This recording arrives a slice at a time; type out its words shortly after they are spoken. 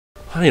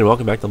Hi and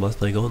welcome back to Let's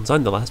Play Golden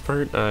Sun. The last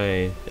part,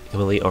 I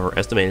completely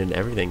overestimated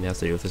everything that has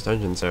to do with this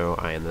dungeon, so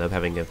I ended up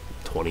having a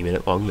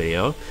 20-minute long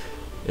video.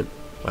 And,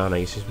 wow,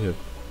 nice.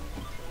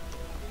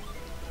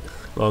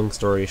 Long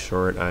story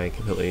short, I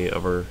completely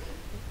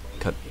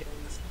overcut.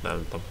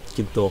 That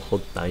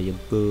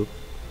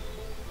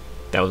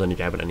wasn't a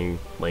jab at any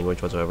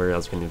language whatsoever. That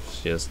was kind of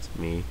just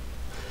me.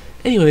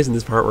 Anyways, in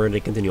this part, we're going to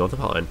continue off the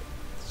plotline.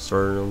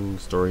 Long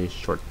story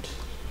short.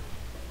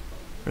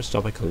 Let's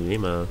stop by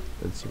Kolima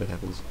and see what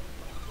happens.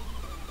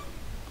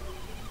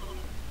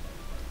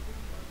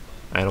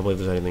 I don't believe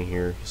there's anything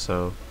here,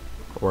 so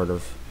a word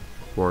of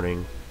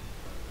warning.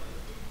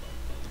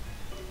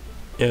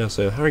 Yeah,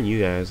 so how are you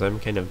guys? I'm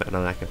kind of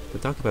not to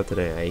talk about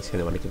today. I kind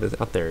of want to get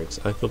this out there.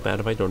 I feel bad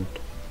if I don't,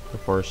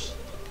 of course.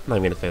 I'm not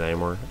going to say that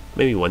anymore.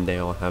 Maybe one day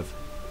I'll have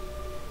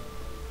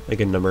a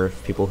good number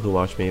of people who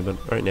watch me,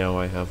 but right now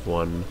I have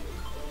one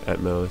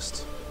at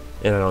most.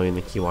 And I don't even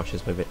think he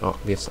watches my video. Oh,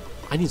 yes,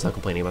 I need to stop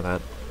complaining about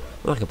that.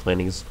 I'm not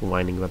complaining, just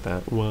whining about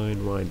that.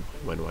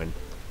 Whine.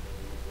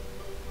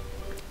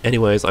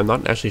 Anyways, I'm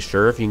not actually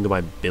sure if you can go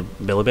by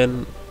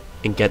Bilibin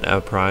and get a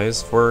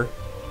prize for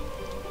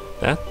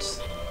that.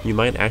 You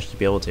might actually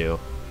be able to,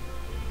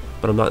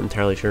 but I'm not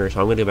entirely sure, so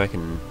I'm going to go back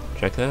and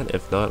check that.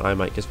 If not, I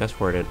might just fast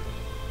forward it.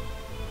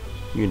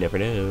 You never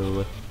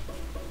know.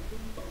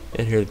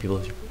 And here are the people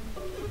who...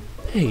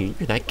 Hey,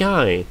 you're that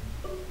guy!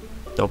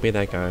 Don't be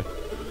that guy.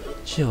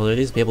 Chill, are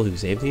these people who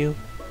saved you?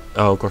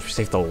 Oh, of course, we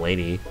saved the old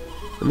lady.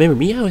 Remember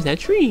me? I was that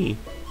tree.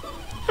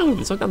 I would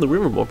have sucked down the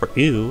river more for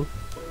you.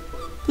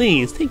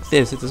 Please, take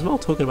this. It's a small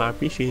token of my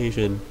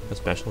appreciation. A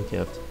special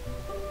gift.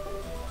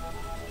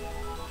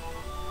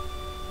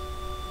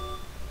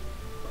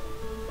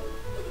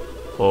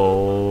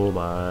 Oh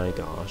my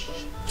gosh.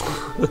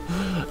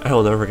 I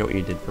will never forget what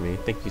you did for me.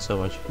 Thank you so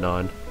much,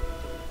 Nod.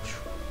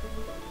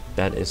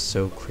 That is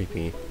so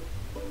creepy.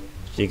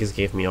 She just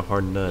gave me a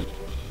hard nut.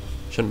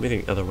 Shouldn't be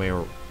the other way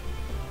around.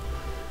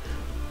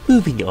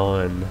 Moving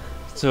on.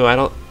 So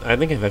I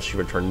think I've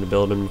actually returned to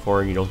Bilibin before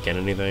and you don't get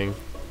anything.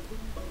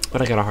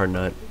 But I got a hard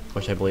nut,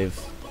 which I believe,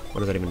 what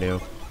does that even do?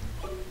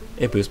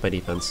 It boosts my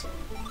defense.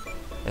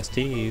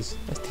 STs.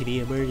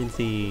 STD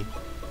emergency.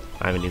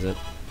 I haven't used it.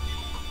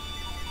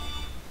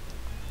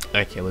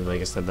 I can't believe I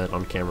just said that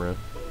on camera.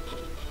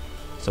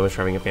 So much for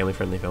having a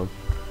family-friendly film.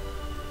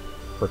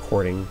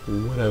 Recording,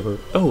 whatever.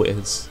 Oh,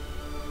 it's...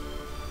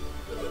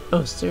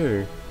 Oh,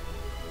 sir.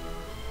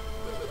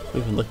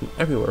 We've been looking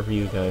everywhere for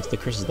you guys. The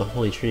curse is the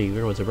holy tree.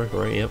 You're the ones who broke it,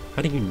 right? Yep.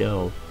 How do you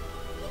know?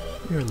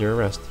 You're under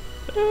arrest.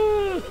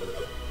 Ah!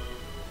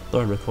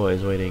 Lord McCoy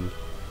is waiting.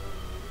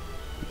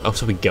 Oh,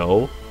 so we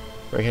go?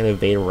 We're gonna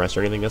evade arrest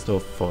or anything? That's no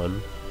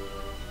fun.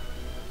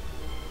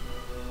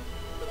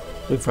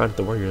 We've fought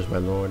the warriors, my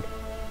lord.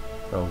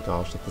 Oh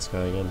gosh, look at this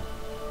guy again.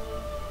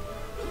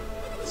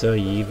 So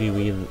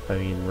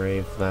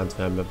Rave, lads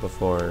have met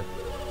before.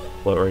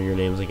 What were your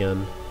names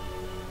again?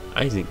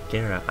 Isaac,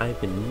 Gara,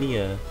 Ivan,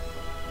 Mia.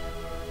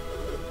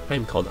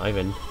 I'm called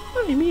Ivan.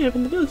 I'm Mia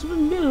from the village of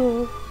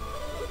Mill.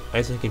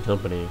 Isaac and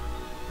company.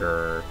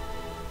 Grr.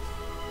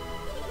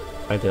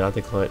 I did not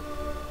decline.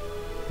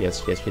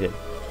 Yes, you did.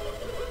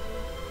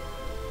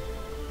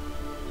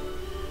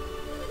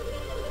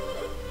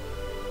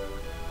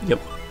 Yep.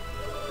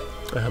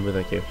 I humbly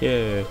thank you.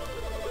 Yay. I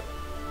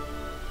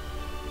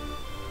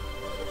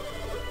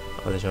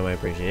want to show my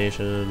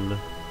appreciation.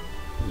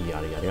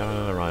 Yada yada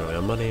yada. Ride away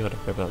on money, but I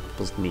care about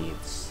people's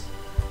needs.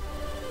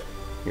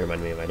 You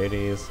remind me of my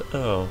duties.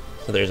 Oh,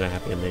 so there's a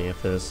happy ending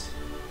of this.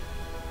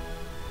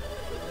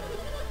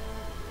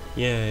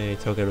 Yay,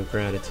 token of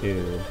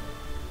gratitude.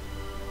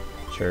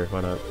 Sure,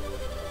 why not?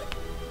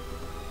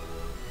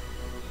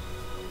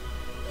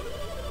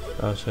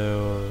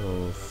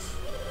 Also...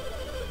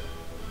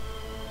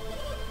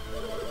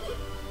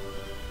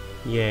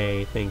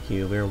 Yay, thank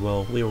you. We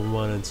were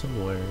wanted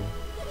somewhere.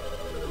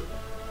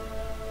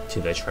 To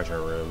the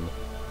treasure room.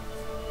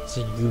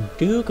 So you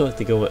do have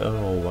to go...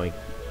 Oh my...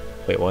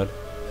 Wait, what?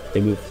 They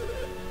moved.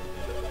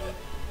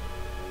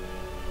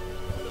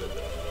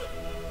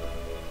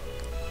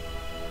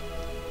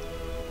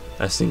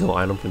 A single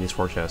item from these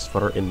 4 chests.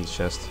 What are in these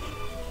chests?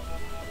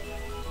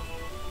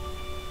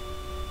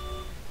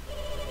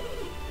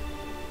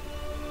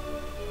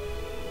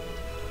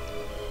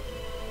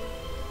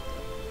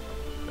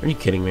 Are you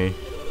kidding me?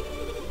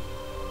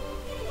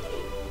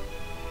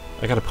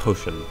 I got a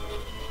potion.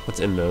 What's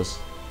in those?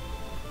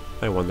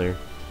 I wonder.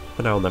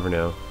 But I'll never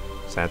know.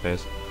 Sad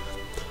face.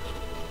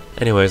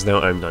 Anyways,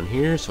 now I'm done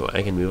here, so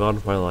I can move on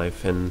with my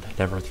life and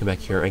never have to come back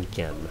here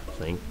again.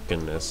 Thank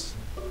goodness.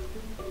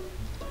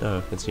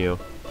 Oh, it's you.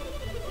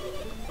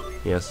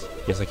 Yes,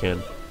 I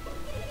can.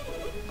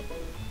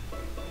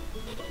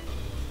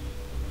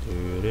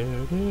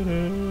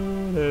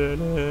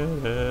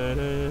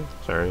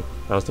 Sorry,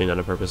 I was doing that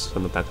on purpose.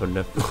 I'm not that tone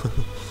deaf.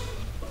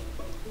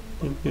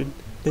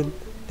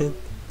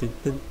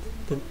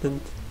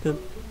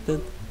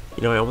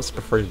 You know, I almost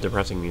prefer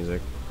depressing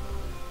music.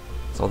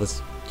 It's all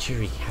this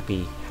cheery,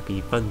 happy,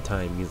 fun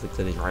time music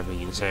that is driving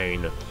me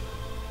insane.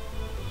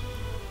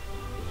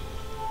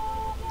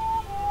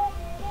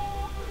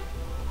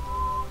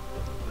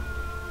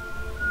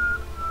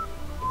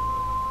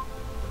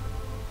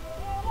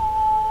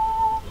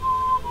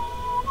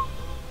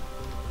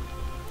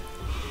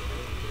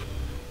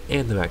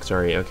 And the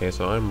backstory. Okay,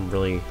 so I'm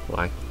really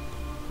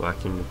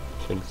lacking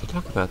things to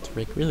talk about.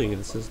 Rick, really,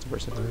 this is the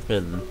worst I've ever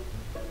been.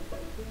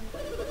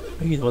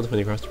 Are you the ones when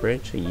across the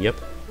bridge? Yep.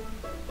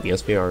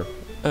 Yes, we are.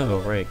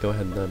 Oh, right. Go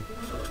ahead then.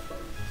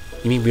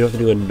 You mean we don't have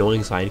to do an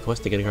annoying side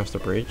quest to get across the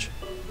bridge?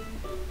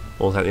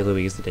 Well, technically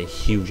we used a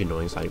huge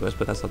annoying side quest,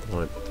 but that's not the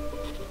point.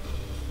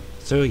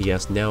 So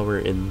yes, now we're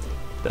in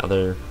the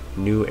other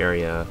new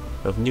area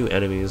of new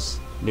enemies,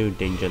 new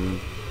dungeon.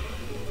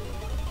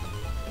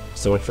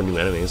 So much for new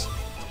enemies.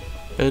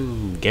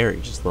 And Gary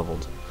just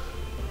leveled.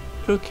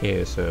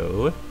 Okay,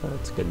 so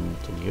let's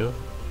continue.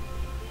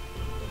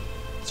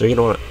 So you're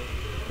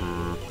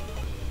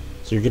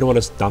gonna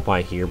wanna stop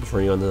by here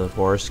before you go into the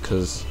forest,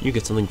 cause you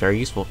get something very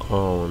useful.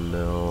 Oh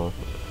no.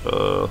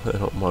 I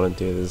don't wanna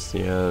do this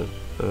yet.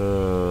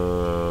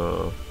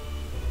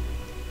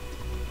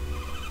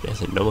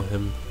 Does it know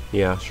him?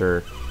 Yeah,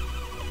 sure.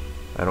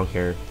 I don't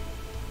care.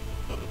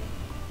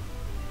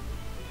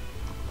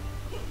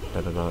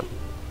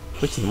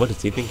 What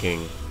is he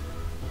thinking?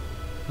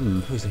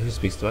 Who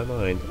speaks to my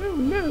mind? Oh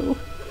no!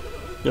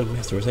 Young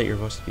master, was that your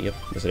voice? Yep,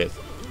 yes it is.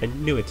 I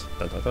knew it.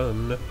 Dun dun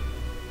dun.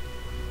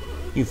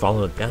 You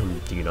followed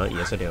them, do you not?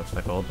 Yes I do. I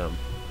followed them.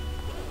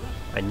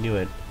 I knew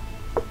it.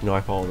 No,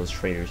 I followed those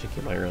traitors who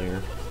came by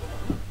earlier.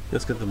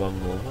 Let's get the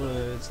Mongol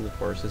woods and the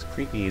forest is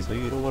creepy, so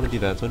you don't want to do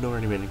that, so no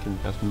enemy can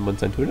pass from one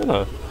side to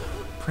another.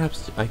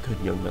 Perhaps I could,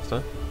 young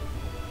master.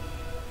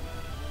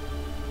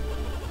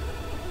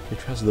 Your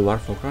trust in the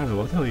waterfall grotto,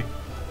 I'll tell you.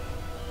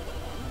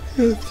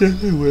 Yes,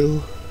 yes I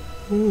will.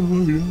 Oh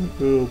my god.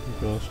 Oh my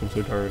gosh, I'm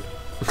so tired.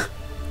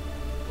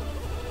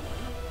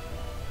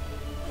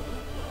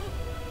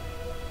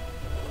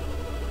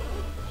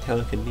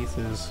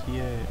 Telekinesis,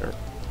 yay. Or,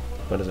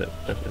 what is it?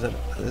 Is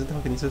it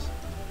telekinesis?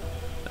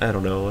 I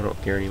don't know, I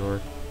don't care anymore.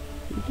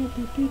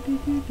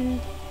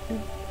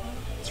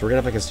 So we're gonna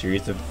have like a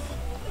series of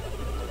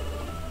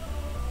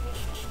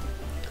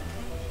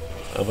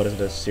what is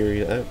it, a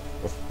series of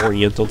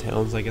oriental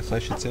towns, I guess I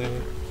should say,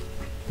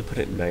 to put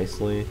it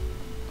nicely.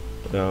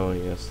 Oh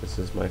yes, this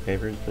is my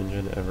favorite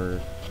dungeon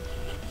ever.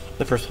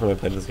 The first time I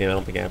played this game, I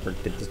don't think I ever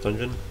did this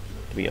dungeon.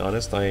 To be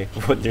honest, I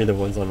went through the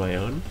ones on my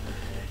own,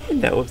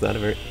 and that was not a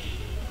very...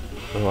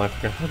 Oh, I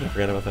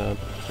forgot about that.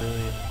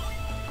 Really?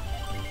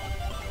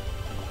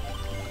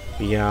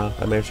 But yeah,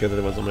 I managed to go through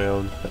the ones on my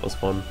own. That was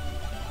fun.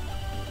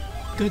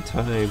 Good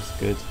times,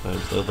 good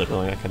times.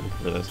 Literally, I can't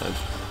remember those times.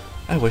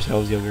 I wish I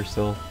was younger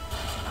still.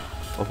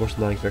 Of course,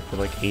 I'm not expecting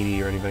like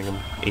 80 or anything. I'm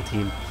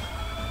 18.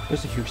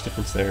 There's a huge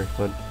difference there,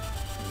 but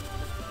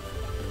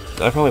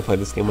I probably played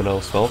this game when I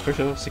was 12 or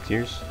so, 6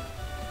 years.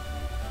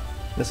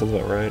 That sounds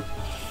about right.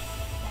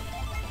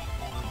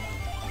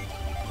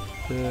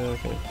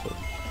 Okay. So.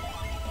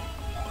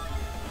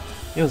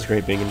 Yeah, it was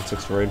great being in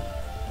 6th grade.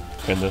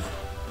 Kind of.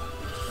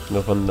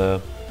 No fun,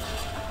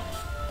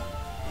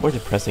 more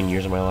depressing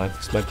years of my life.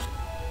 Cause my,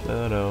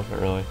 no, not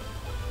really.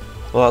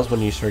 Well, that was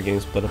when you started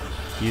getting split up.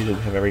 You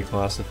didn't have every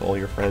class of all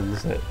your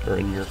friends that are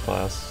in your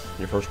class,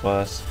 your first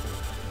class.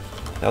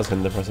 That was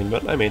kind of depressing,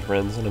 but I made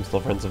friends, and I'm still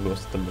friends with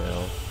most of them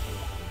now.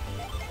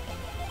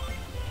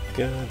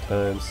 Good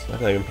times. I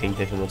feel like I'm paying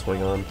attention to what's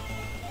going on.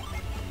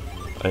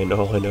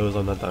 All I know is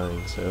I'm not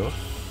dying, so...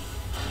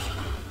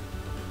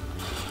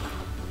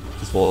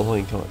 This will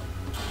only go on.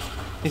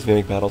 These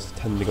mimic battles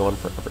tend to go on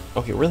forever.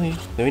 Okay, really?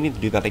 Do we need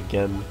to do that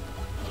again?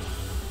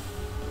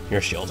 Your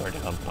shields are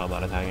down. I'm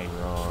not attacking.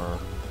 Roar.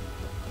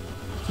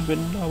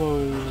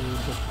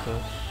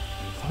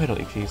 Why don't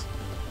you cheese?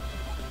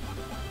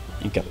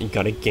 You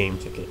got a game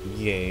ticket.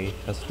 Yay.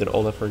 That's did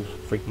all that for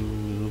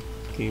freaking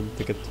game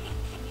ticket.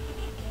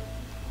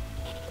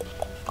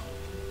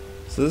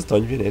 So this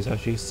dungeon is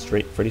actually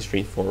pretty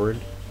straightforward.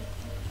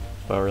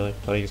 Oh really?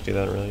 How do you just do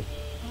that really?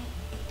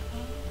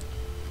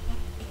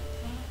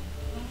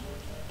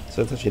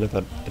 So it's actually not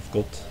that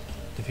difficult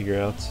to figure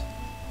out.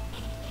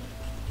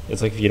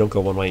 It's like if you don't go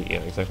one way,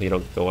 yeah, exactly, you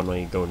don't go one way,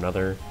 you go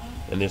another,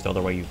 and there's the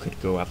other way you could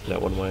go after that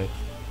one way.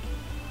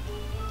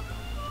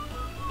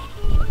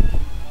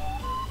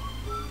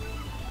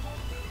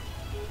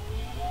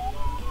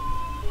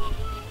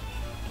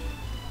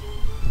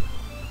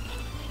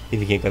 If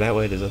you can't go that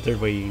way, there's a third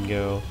way you can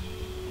go.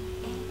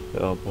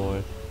 Oh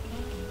boy.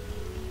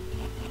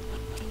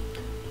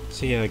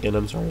 So yeah, again,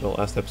 I'm sorry about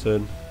the last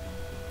episode.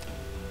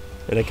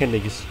 And I kinda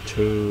used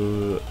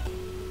to...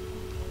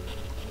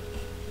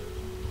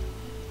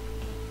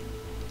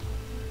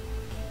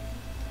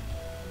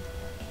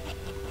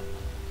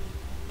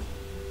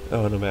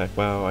 Oh, and I'm back.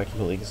 Wow, I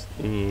completely just...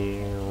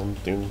 I'm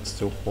doing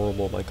so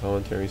horrible at my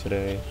commentary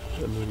today.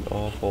 I'm doing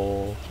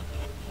awful.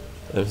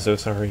 I'm so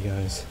sorry,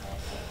 guys.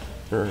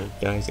 Or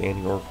guys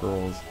and or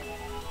girls.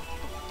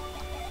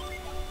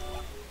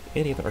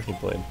 And he had the arcade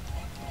blade.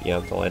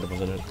 Yeah, the light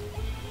was in it.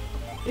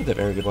 It's a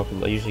very good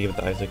weapon. I usually give it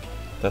to Isaac.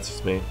 That's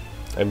just me.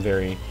 I'm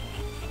very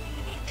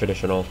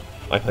traditional.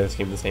 I play this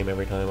game the same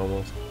every time,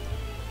 almost.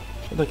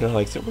 I'm not gonna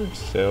like it works,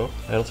 so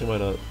I don't see why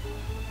not.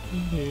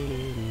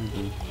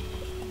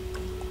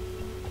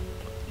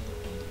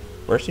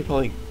 We're actually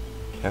probably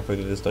halfway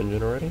through this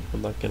dungeon already.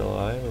 I'm not gonna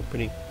lie, we're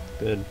pretty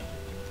good.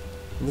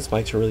 And the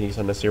spikes are really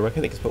unnecessary. Why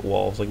can't they just put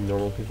walls like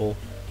normal people?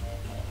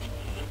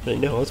 Like,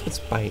 no, let's put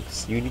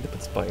spikes. You need to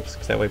put spikes,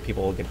 because that way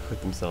people will get hurt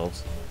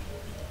themselves.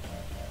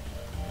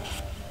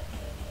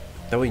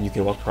 That way you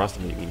can walk across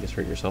them and you can just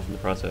hurt yourself in the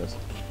process.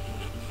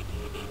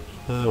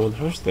 Well,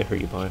 how much did they hurt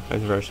you by?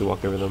 I've never actually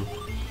walked over them.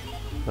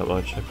 Not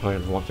much. I probably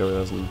have walked over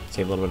those and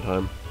saved a little bit of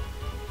time.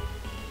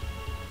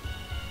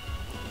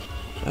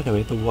 I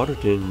know, the water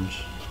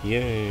dinge.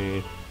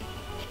 Yay.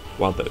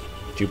 Wow, the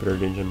Jupiter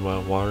dungeon.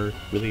 Wow, water.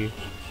 Really?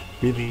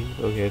 Really?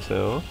 Okay,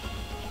 so.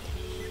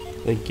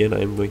 Again,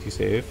 I'm going to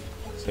save.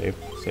 Save.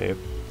 And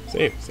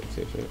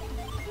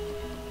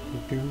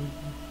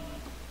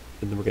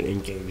then we're going to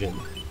engage in.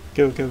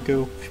 Go.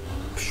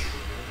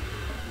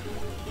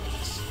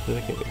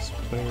 Okay,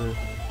 Spire.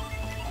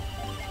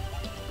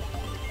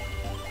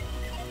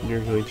 And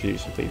you're going to do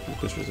something for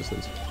boost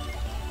resistance.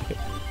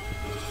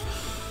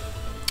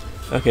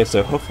 Okay,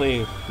 so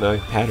hopefully the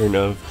pattern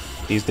of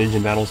these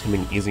dungeon battles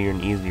becoming easier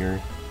and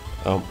easier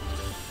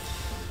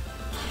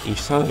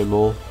each time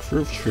will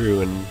prove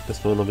true, and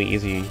this one will be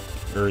easier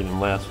than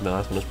last, and the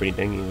last one was pretty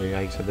dang easy.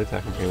 I said the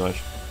attacking pretty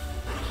much.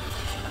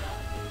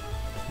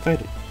 If I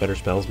had better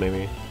spells,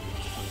 maybe.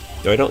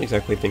 Though I don't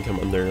exactly think I'm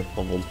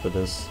under-leveled for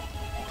this,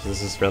 because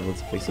this is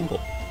relatively simple.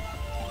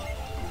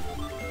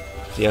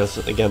 So yeah,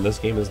 again, this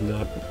game is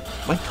not...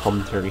 My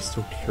commentary is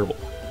so terrible.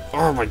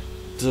 Oh my...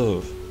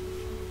 Ugh.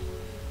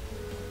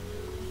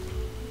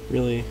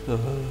 Really? Crap.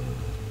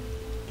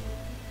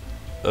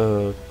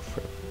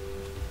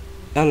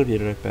 That'll be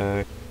right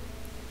back.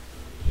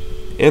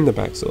 And the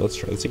back, so let's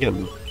try this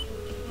again.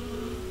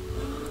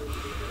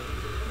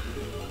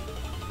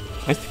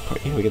 I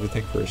think, yeah, we get the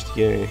tech first,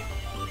 yay.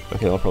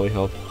 Okay, that'll probably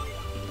help.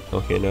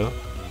 Okay, no.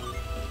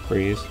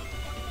 Freeze.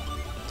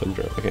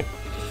 Tundra, okay.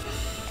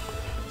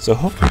 So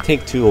hopefully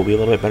take 2 will be a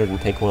little bit better than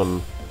take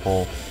 1.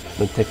 Well,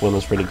 the take 1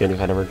 was pretty good if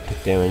I never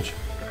took damage.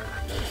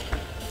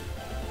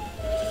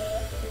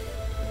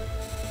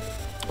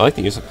 I like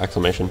the use of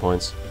exclamation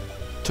points.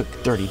 Took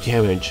 30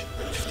 damage,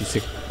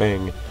 56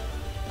 bang.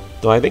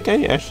 Though I think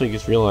I actually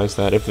just realized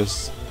that if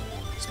this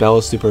spell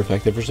is super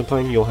effective or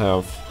something, you'll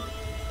have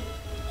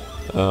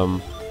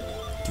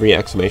 3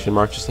 exclamation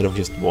marks instead of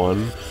just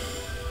 1. So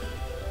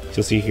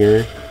you'll see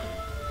here,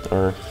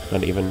 or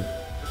not even.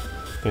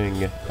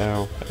 Bang,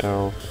 ow.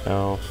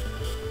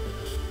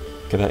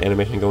 Get that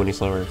animation go any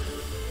slower.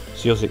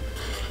 So you'll see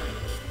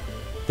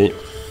it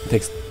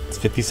takes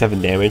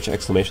 57 damage,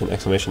 exclamation,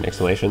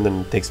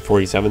 then it takes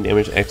 47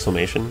 damage,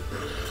 exclamation.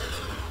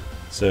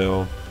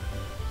 So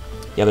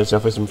yeah, there's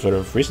definitely some sort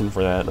of reason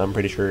for that, and I'm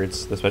pretty sure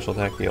it's the special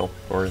attack deal,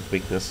 or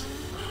weakness.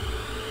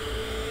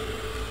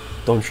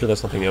 Though I'm sure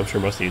that's something I'm sure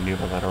most of you knew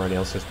about that already. I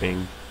was just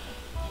being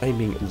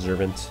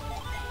observant.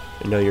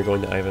 And now you're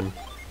going to Ivan.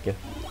 Yeah,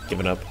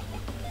 giving up.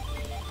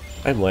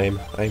 I'm lame.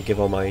 I give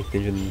all my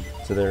dungeon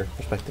to their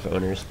respective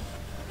owners.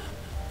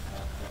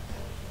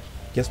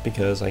 Just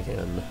because I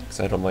can. Because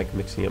I don't like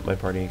mixing up my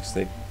party, because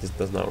this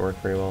does not work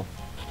very well.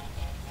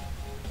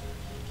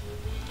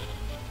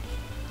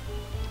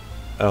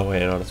 Oh wait, I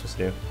know what I was supposed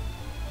to do.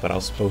 What I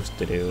was supposed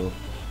to do.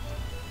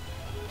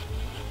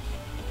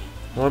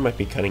 Well, I might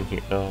be cutting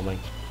here. Oh my.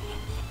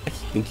 I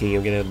keep thinking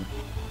I'm gonna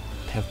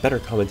have better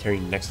commentary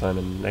next time,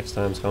 and next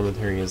time's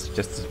commentary is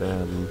just as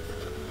bad.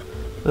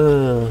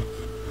 Well,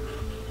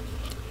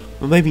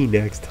 maybe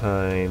next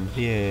time.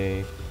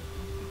 Yay.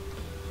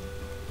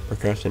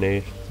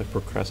 Procrastinate. The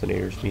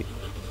procrastinators meet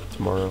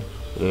tomorrow.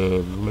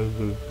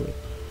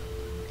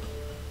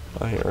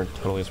 I are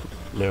totally.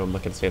 No, I'm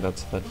not gonna say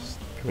that's pretty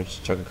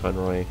much Chugga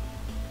Conroy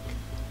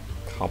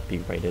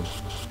copyrighted.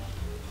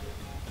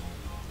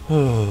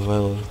 Oh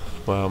well,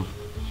 wow.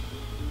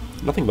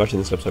 Nothing much in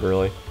this episode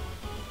really.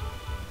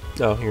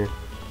 Oh, here.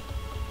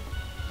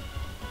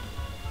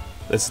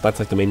 That's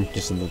like the main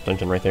gist of the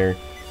dungeon right there.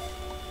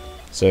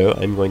 So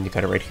I'm going to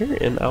cut it right here,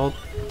 and I'll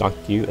talk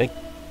to you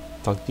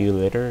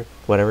later.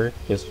 Whatever.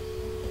 Just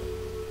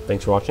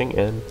thanks for watching,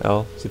 and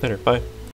I'll see you later. Bye.